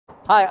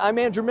Hi, I'm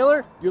Andrew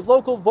Miller, your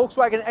local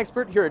Volkswagen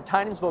expert here at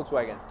Tynan's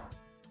Volkswagen.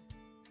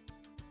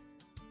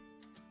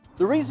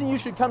 The reason you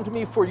should come to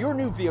me for your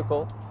new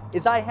vehicle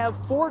is I have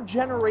 4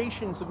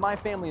 generations of my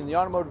family in the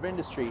automotive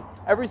industry,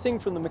 everything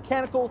from the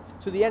mechanical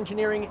to the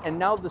engineering and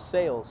now the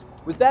sales.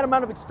 With that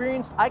amount of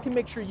experience, I can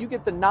make sure you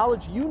get the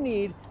knowledge you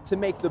need to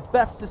make the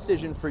best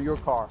decision for your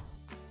car.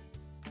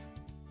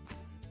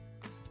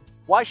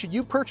 Why should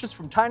you purchase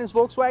from Tynan's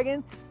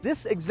Volkswagen?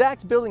 This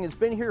exact building has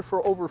been here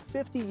for over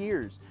 50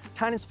 years.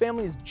 Tynan's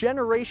family is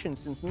generations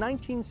since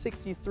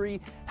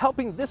 1963,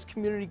 helping this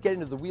community get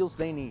into the wheels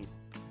they need.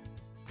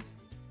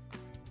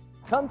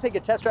 Come take a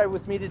test drive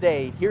with me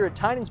today here at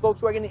Tynan's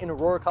Volkswagen in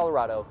Aurora,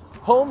 Colorado,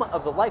 home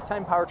of the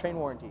lifetime powertrain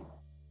warranty.